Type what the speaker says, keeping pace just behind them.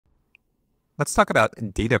Let's talk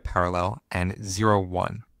about data parallel and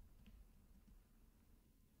ZeRO-1.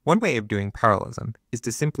 One way of doing parallelism is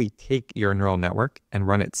to simply take your neural network and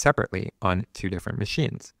run it separately on two different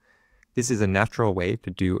machines. This is a natural way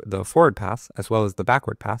to do the forward pass as well as the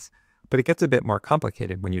backward pass, but it gets a bit more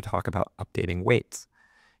complicated when you talk about updating weights.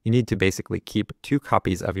 You need to basically keep two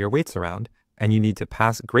copies of your weights around, and you need to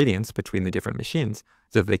pass gradients between the different machines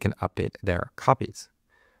so that they can update their copies.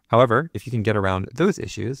 However, if you can get around those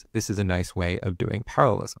issues, this is a nice way of doing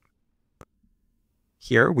parallelism.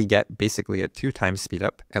 Here we get basically a 2 times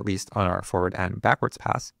speedup, at least on our forward and backwards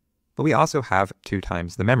pass, but we also have 2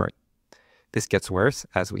 times the memory. This gets worse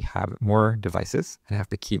as we have more devices and have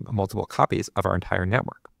to keep multiple copies of our entire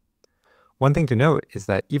network. One thing to note is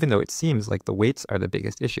that even though it seems like the weights are the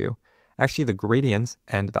biggest issue, actually the gradients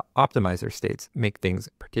and the optimizer states make things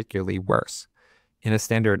particularly worse. In a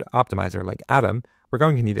standard optimizer like Atom, we're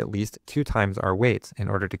going to need at least 2 times our weights in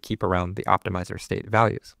order to keep around the optimizer state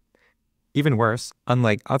values. Even worse,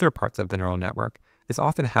 unlike other parts of the neural network, this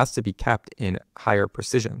often has to be kept in higher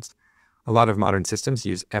precisions. A lot of modern systems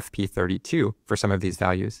use FP32 for some of these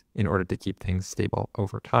values in order to keep things stable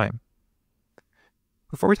over time.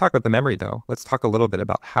 Before we talk about the memory though, let's talk a little bit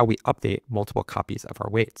about how we update multiple copies of our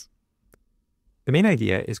weights. The main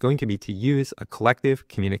idea is going to be to use a collective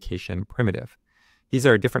communication primitive. These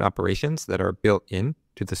are different operations that are built in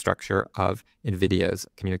to the structure of NVIDIA's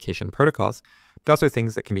communication protocols, but also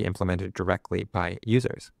things that can be implemented directly by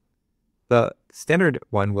users. The standard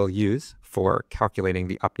one we'll use for calculating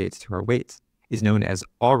the updates to our weights is known as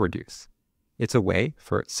allReduce. It's a way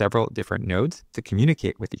for several different nodes to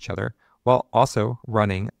communicate with each other while also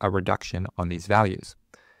running a reduction on these values.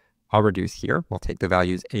 allReduce here will take the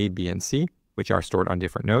values A, B, and C, which are stored on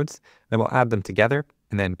different nodes, then we'll add them together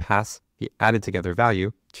and then pass the added together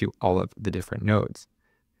value to all of the different nodes.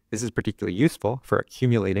 This is particularly useful for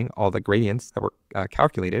accumulating all the gradients that were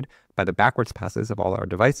calculated by the backwards passes of all our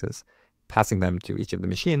devices, passing them to each of the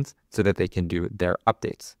machines so that they can do their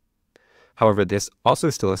updates. However, this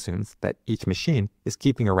also still assumes that each machine is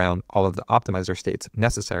keeping around all of the optimizer states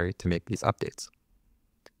necessary to make these updates.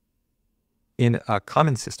 In a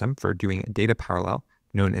common system for doing data parallel,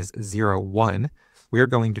 known as ZeRO-1, we are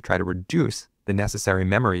going to try to reduce the necessary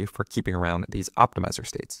memory for keeping around these optimizer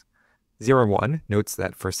states. ZeRO-1 notes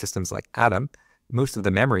that for systems like Atom, most of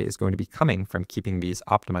the memory is going to be coming from keeping these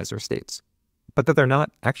optimizer states, but that they're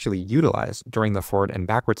not actually utilized during the forward and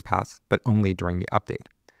backwards pass, but only during the update.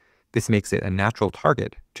 This makes it a natural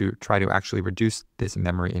target to try to actually reduce this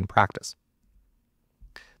memory in practice.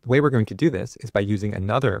 The way we're going to do this is by using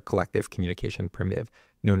another collective communication primitive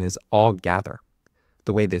known as allGather.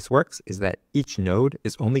 The way this works is that each node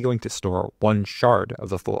is only going to store one shard of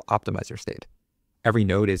the full optimizer state. Every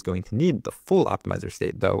node is going to need the full optimizer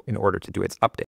state, though, in order to do its update.